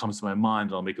riff comes to my mind,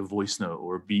 and I'll make a voice note,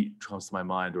 or a beat comes to my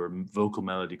mind, or a vocal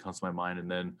melody comes to my mind, and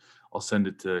then I'll send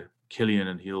it to Killian,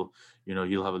 and he'll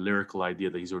have a lyrical idea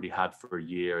that he's already had for a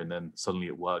year, and then suddenly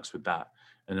it works with that.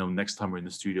 And then next time we're in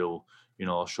the studio,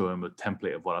 I'll show him a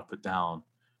template of what I put down,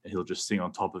 and he'll just sing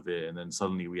on top of it. And then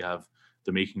suddenly we have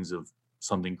the makings of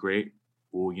something great.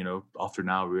 Or, after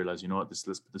now we realize, let's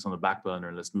put this on the back burner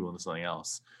and let's move on to something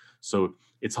else. So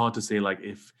it's hard to say like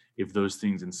if those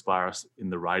things inspire us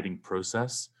in the writing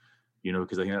process,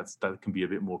 because I think that can be a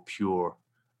bit more pure.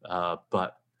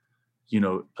 But,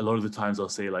 a lot of the times I'll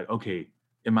say like, okay,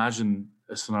 imagine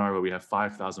a scenario where we have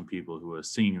 5,000 people who are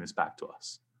singing this back to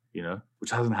us, which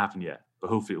hasn't happened yet, but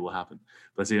hopefully it will happen.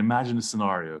 But I say, imagine a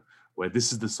scenario where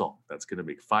this is the song that's going to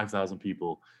make 5,000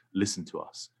 people listen to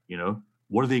us,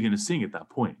 What are they going to sing at that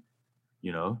point?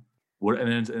 What are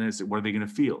they going to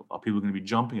feel? Are people going to be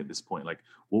jumping at this point? Like,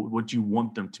 what do you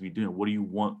want them to be doing?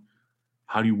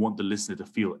 How do you want the listener to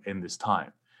feel in this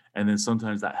time? And then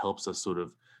sometimes that helps us sort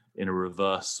of in a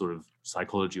reverse sort of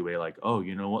psychology way, like, oh,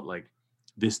 you know what? Like,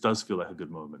 this does feel like a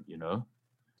good moment, And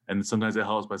then sometimes it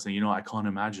helps by saying, I can't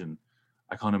imagine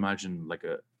like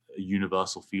a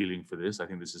universal feeling for this. I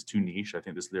think this is too niche. I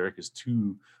think this lyric is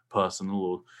too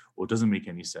personal, or doesn't make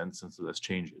any sense, and so let's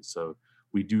change it. So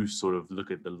we do sort of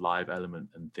look at the live element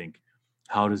and think,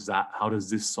 how does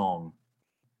this song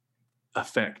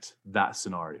affect that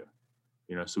scenario?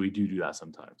 So we do that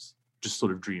sometimes, just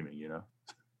sort of dreaming.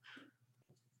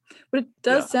 But it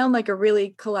does Yeah. sound like a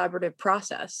really collaborative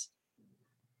process.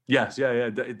 Yes, yeah.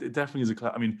 It definitely is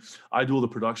I mean, I do all the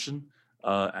production,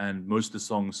 and most of the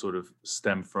songs sort of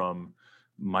stem from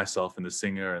myself and the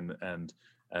singer, and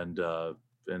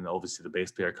obviously the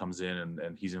bass player comes in,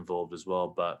 and he's involved as well.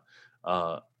 But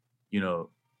you know,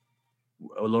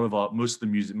 most of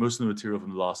the material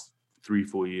from the last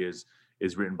 3-4 years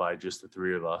is written by just the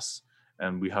three of us,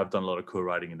 and we have done a lot of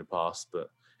co-writing in the past,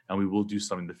 and we will do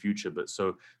some in the future. But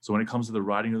so when it comes to the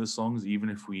writing of the songs, even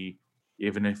if we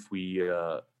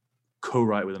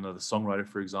co-write with another songwriter,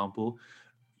 for example,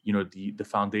 the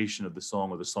foundation of the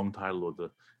song, or the song title, or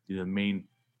the main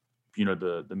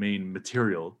the main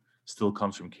material still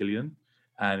comes from Killian,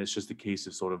 and it's just a case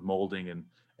of sort of molding and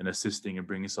assisting and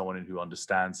bringing someone in who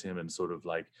understands him and sort of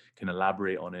like can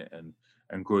elaborate on it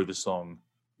and grow the song,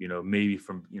 maybe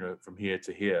from here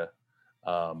to here.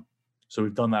 So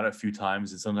we've done that a few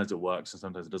times, and sometimes it works and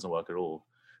sometimes it doesn't work at all.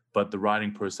 But the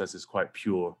writing process is quite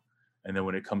pure. And then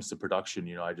when it comes to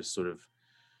production, I just sort of,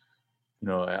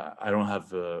 I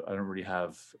don't really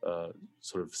have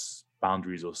sort of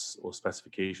boundaries or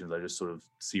specifications. I just sort of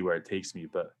see where it takes me.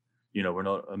 But, we're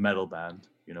not a metal band,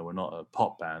 we're not a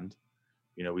pop band.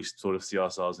 We sort of see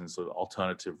ourselves in sort of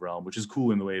alternative realm, which is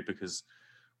cool in a way, because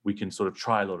we can sort of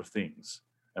try a lot of things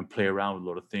and play around with a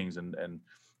lot of things. And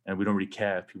we don't really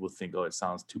care if people think, oh, it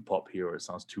sounds too pop here or it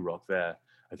sounds too rock there.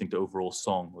 I think the overall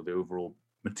song, or the overall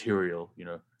material,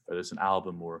 whether it's an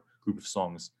album or a group of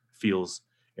songs, feels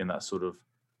in that sort of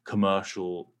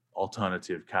commercial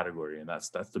alternative category. And that's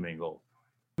the main goal.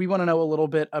 We want to know a little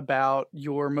bit about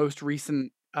your most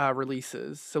recent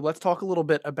releases. So let's talk a little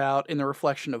bit about In the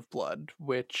Reflection of Blood,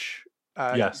 which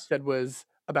Yes. you said was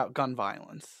about gun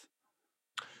violence.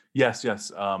 Yes.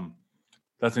 That's an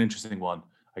interesting one.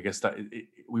 I guess that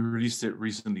we released it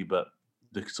recently, but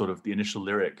the initial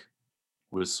lyric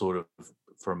was sort of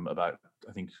from about,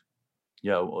 I think,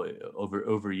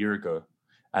 over a year ago,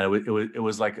 and it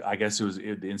was like, I guess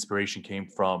the inspiration came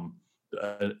from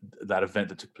that event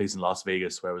that took place in Las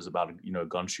Vegas, where it was about a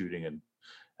gun shooting,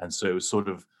 and so it was sort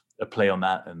of a play on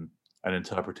that, and an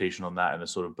interpretation on that, and a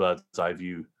sort of bird's eye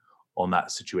view on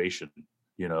that situation,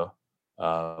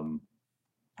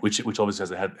 which obviously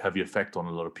has a heavy effect on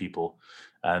a lot of people,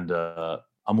 and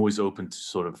I'm always open to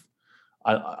sort of,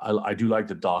 I do like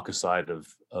the darker side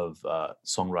of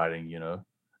songwriting,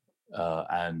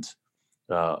 and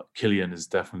Killian is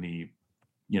definitely,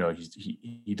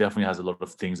 he definitely has a lot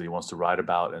of things that he wants to write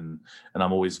about, and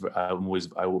I'm always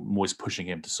pushing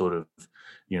him to sort of,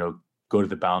 go to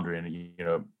the boundary,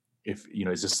 and if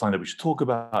is this something that we should talk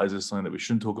about? Is this something that we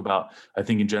shouldn't talk about? I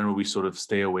think in general we sort of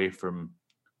stay away from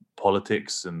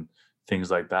politics and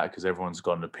things like that, because everyone's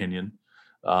got an opinion.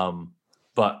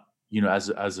 But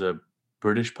as a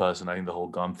British person, I think the whole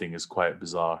gun thing is quite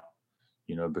bizarre.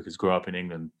 Because growing up in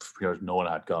England, no one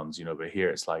had guns, but here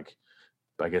it's like,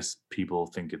 I guess people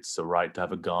think it's the right to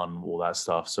have a gun, all that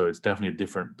stuff. So it's definitely a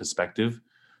different perspective.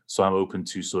 So I'm open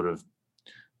to sort of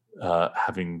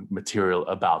having material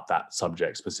about that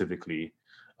subject specifically,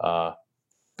 but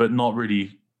not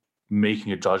really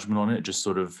making a judgment on it, just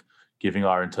sort of giving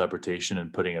our interpretation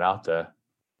and putting it out there,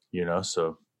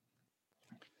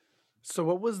 So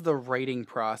what was the writing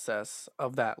process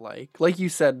of that like? Like you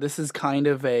said, this is kind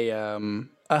of a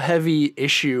heavy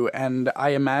issue, and I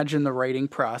imagine the writing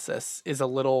process is a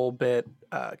little bit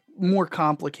more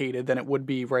complicated than it would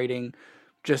be writing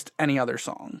just any other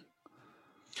song.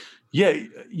 Yeah,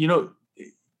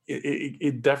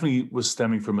 it definitely was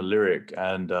stemming from a lyric,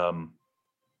 and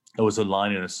it was a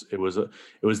line in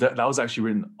that was actually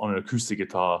written on an acoustic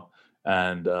guitar,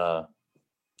 and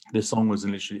this song was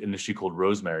initially called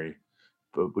Rosemary,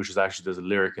 which is actually, there's a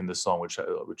lyric in the song which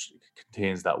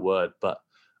contains that word, but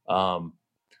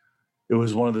it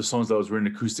was one of the songs that was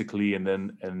written acoustically,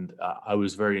 and I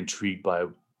was very intrigued by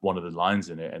one of the lines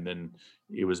in it, and then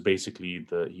it was basically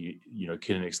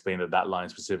Killian explained that line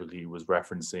specifically was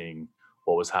referencing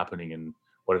what was happening and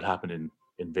what had happened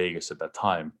in Vegas at that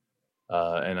time,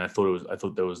 and I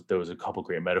thought there was a couple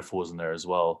great metaphors in there as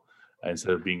well,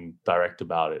 instead of being direct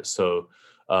about it. So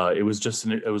it was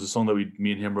a song that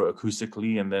me and him wrote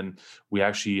acoustically, and then we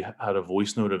actually had a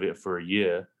voice note of it for a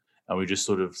year, and we just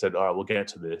sort of said, all right, we'll get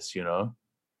to this,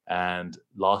 And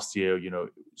last year,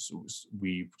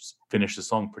 we finished the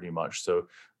song pretty much. So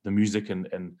the music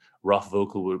and rough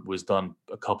vocal was done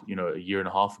a year and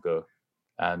a half ago.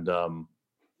 And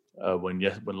when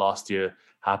last year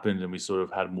happened and we sort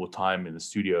of had more time in the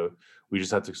studio, we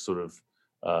just had to sort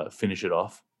of finish it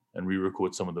off and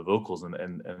re-record some of the vocals, and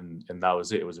that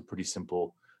was it. It was a pretty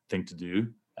simple thing to do,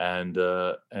 and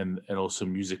also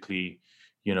musically,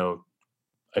 you know,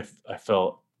 I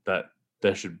felt that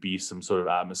there should be some sort of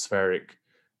atmospheric,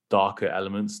 darker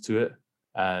elements to it,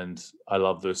 and I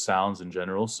love those sounds in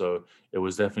general. So it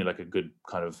was definitely like a good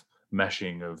kind of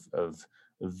meshing of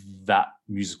that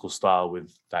musical style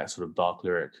with that sort of dark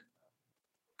lyric.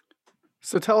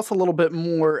 So tell us a little bit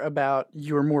more about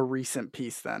your more recent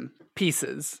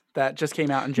pieces that just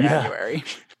came out in Yeah, January.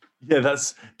 yeah,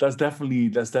 that's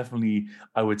definitely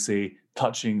I would say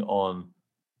touching on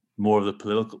more of the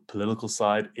political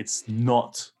side. It's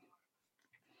not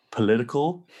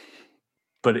political,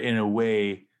 but in a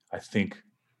way, I think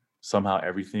somehow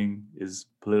everything is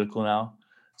political now.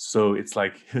 So it's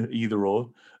like either or.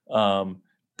 Um,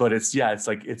 but it's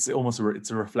like it's almost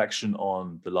it's a reflection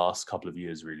on the last couple of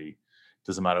years, really.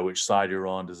 Doesn't matter which side you're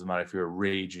on. Doesn't matter if you're a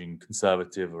raging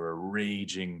conservative or a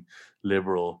raging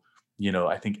liberal.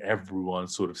 I think everyone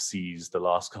sort of sees the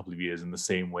last couple of years in the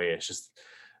same way. It's just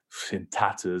in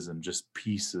tatters and just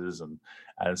pieces,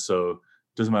 and so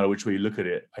doesn't matter which way you look at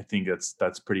it. I think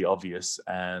that's pretty obvious,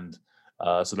 and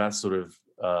so that's sort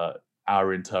of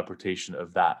our interpretation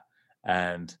of that.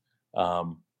 And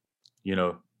um, you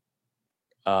know,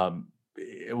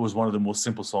 it was one of the most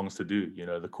simple songs to do.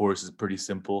 The chorus is pretty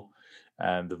simple,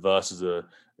 and the verses are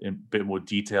a bit more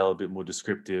detailed, a bit more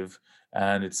descriptive,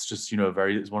 and it's just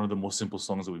it's one of the most simple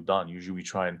songs that we've done. Usually, we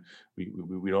try and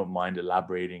we don't mind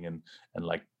elaborating and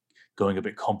like going a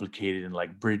bit complicated and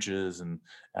like bridges and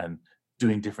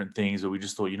doing different things, but we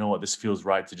just thought, what, this feels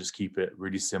right to just keep it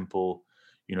really simple.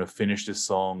 Finish this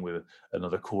song with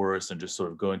another chorus and just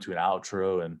sort of go into an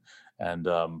outro,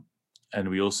 and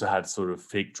we also had sort of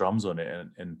fake drums on it,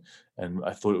 and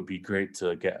I thought it would be great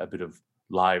to get a bit of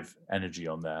live energy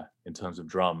on there in terms of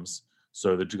drums.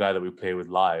 So the guy that we play with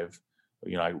live,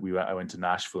 I went to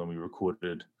Nashville and we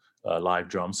recorded live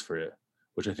drums for it,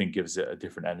 which I think gives it a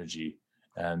different energy.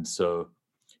 And so,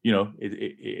 we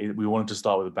wanted to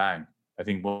start with a bang. I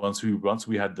think once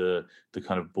we had the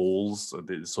kind of balls,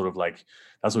 the sort of like,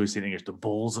 that's what we say in English, the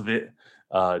balls of it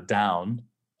down.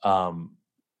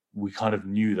 We kind of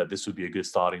knew that this would be a good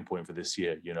starting point for this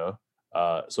year.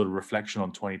 Sort of reflection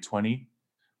on 2020,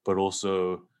 but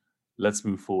also let's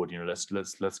move forward.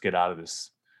 Let's get out of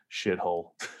this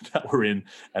shithole that we're in,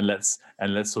 and let's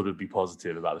sort of be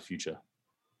positive about the future.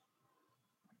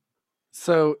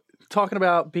 So talking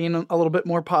about being a little bit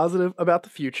more positive about the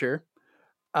future,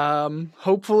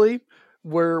 hopefully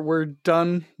we're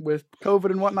done with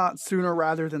COVID and whatnot sooner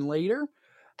rather than later.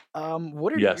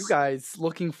 What are you Yes. guys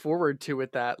looking forward to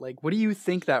with that? Like, what do you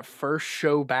think that first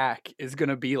show back is going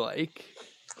to be like?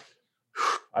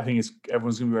 I think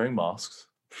everyone's gonna be wearing masks,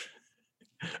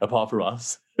 apart from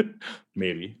us.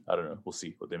 Maybe, I don't know. We'll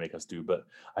see what they make us do. But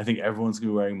I think everyone's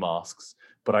gonna be wearing masks.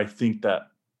 But I think that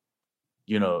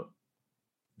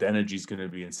the energy is gonna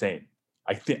be insane.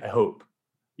 I hope.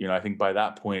 I think by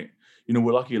that point,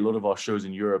 we're lucky. A lot of our shows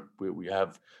in Europe, we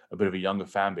have a bit of a younger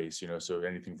fan base. So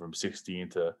anything from 16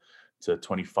 to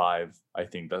 25. I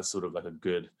think that's sort of like a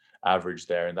good average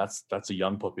there, and that's a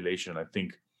young population. I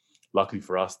think, luckily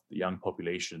for us, the young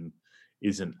population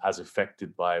isn't as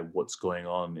affected by what's going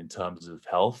on in terms of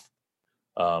health.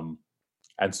 And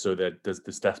so there's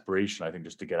this desperation, I think,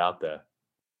 just to get out there.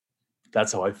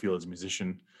 That's how I feel as a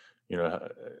musician,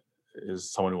 as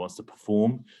someone who wants to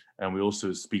perform. And we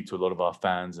also speak to a lot of our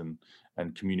fans and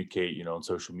communicate, on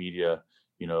social media,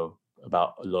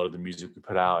 about a lot of the music we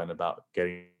put out and about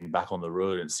getting back on the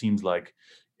road. And it seems like,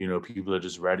 people are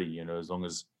just ready, as long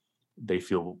as they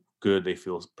feel good, they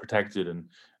feel protected, and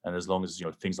as long as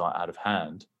things aren't out of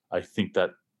hand. I think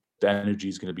that the energy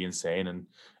is going to be insane,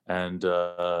 and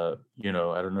I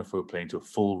don't know if we're playing to a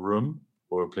full room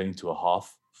or we're playing to a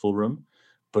half full room,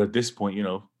 but at this point,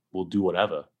 we'll do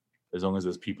whatever as long as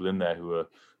there's people in there who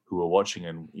are watching,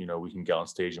 and we can get on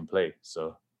stage and play.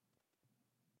 So,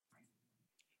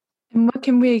 and what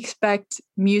can we expect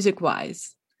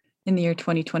music-wise in the year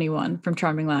 2021 from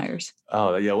Charming Liars?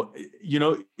 Oh yeah, well,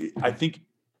 I think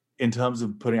in terms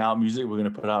of putting out music, we're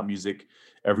going to put out music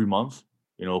every month.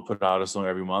 We'll put out a song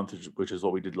every month, which is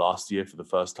what we did last year for the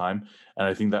first time, and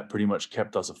I think that pretty much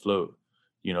kept us afloat.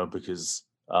 Because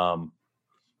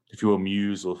if you're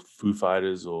Muse or Foo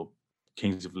Fighters or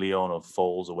Kings of Leon or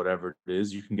Foals or whatever it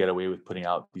is, you can get away with putting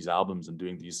out these albums and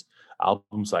doing these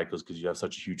album cycles because you have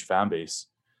such a huge fan base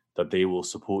that they will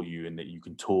support you and that you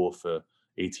can tour for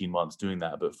 18 months doing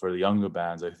that. But for the younger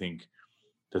bands, I think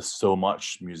there's so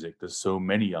much music, there's so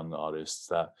many young artists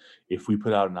that if we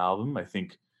put out an album, I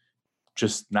think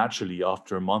just naturally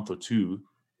after a month or two,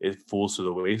 it falls to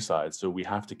the wayside. So we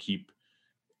have to keep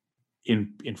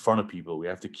in front of people. We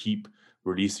have to keep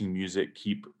releasing music,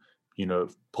 keep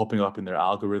popping up in their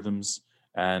algorithms,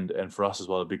 and for us as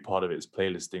well, a big part of it is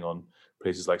playlisting on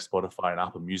places like Spotify and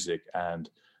Apple Music. And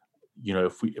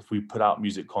if we put out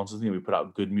music constantly and we put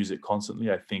out good music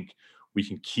constantly, I think we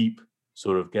can keep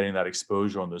sort of getting that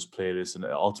exposure on those playlists, and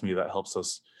ultimately that helps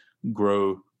us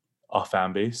grow our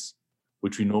fan base,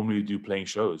 which we normally do playing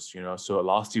shows. So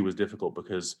last year was difficult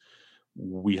because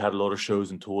we had a lot of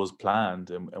shows and tours planned,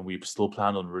 and we still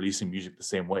planned on releasing music the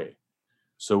same way.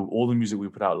 So all the music we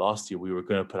put out last year, we were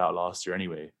going to put out last year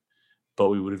anyway, but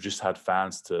we would have just had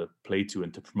fans to play to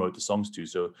and to promote the songs to.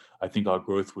 So I think our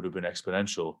growth would have been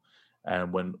exponential.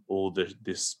 And when all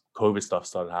this COVID stuff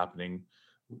started happening,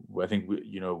 I think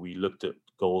we looked at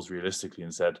goals realistically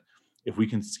and said, if we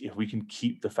can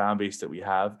keep the fan base that we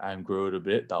have and grow it a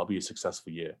bit, that'll be a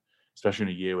successful year, especially in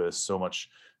a year where there's so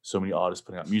many artists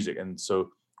putting out music. And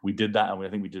so we did that, and I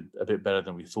think we did a bit better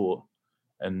than we thought.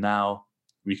 And now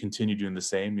we continue doing the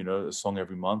same, a song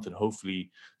every month, and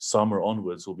hopefully summer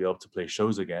onwards we'll be able to play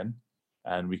shows again,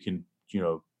 and we can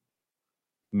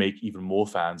make even more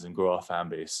fans and grow our fan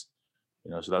base.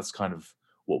 So that's kind of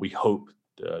what we hope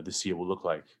this year will look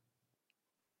like.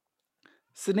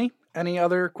 Sydney, any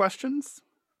other questions?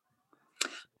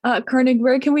 Koenig,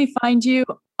 where can we find you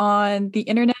on the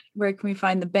internet? Where can we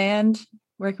find the band?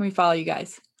 Where can we follow you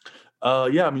guys?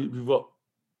 Yeah, I mean, we've got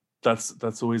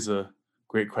that's always a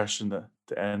great question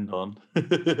to end on.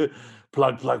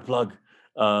 plug.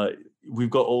 We've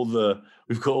got all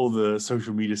the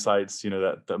social media sites,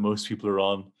 that most people are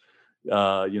on.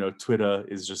 Twitter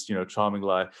is just, Charming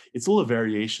Liar. It's all a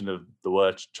variation of the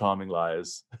word Charming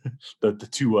Liars, the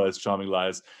two words Charming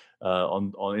Liars.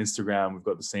 On Instagram, we've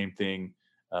got the same thing,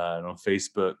 and on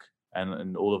Facebook,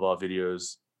 and all of our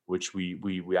videos, which we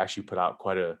actually put out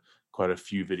quite a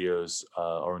few videos,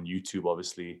 are on YouTube,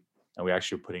 obviously, and we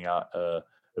actually are putting out a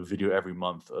video every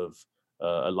month of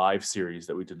a live series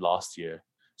that we did last year.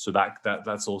 So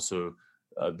that's also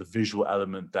the visual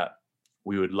element that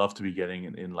we would love to be getting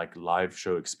in like live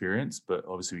show experience, but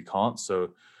obviously we can't.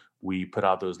 So we put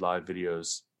out those live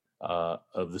videos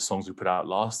of the songs we put out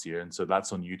last year, and so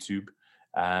that's on YouTube.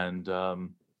 And the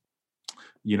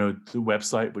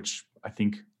website, which I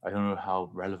don't know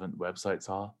how relevant websites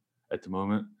are at the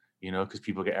moment, because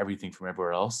people get everything from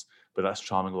everywhere else, but that's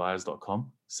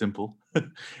charmingliars.com. Simple.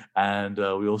 And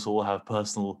we also all have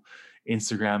personal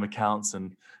Instagram accounts,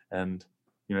 and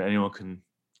anyone can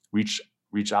reach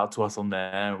out to us on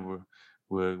there.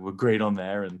 We're great on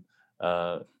there, and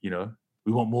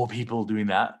we want more people doing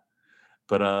that.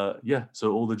 But yeah,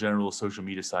 so all the general social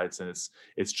media sites, and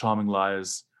it's Charming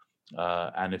Liars,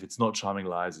 and if it's not Charming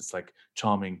Liars, it's like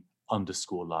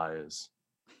Charming_Liars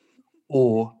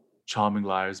or Charming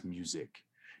Liars Music,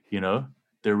 the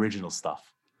original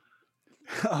stuff.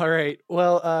 All right.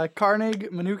 Well, Carnig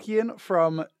Manoukian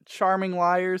from Charming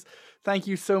Liars, thank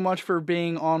you so much for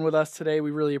being on with us today.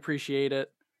 We really appreciate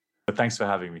it. But thanks for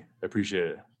having me. I appreciate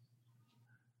it.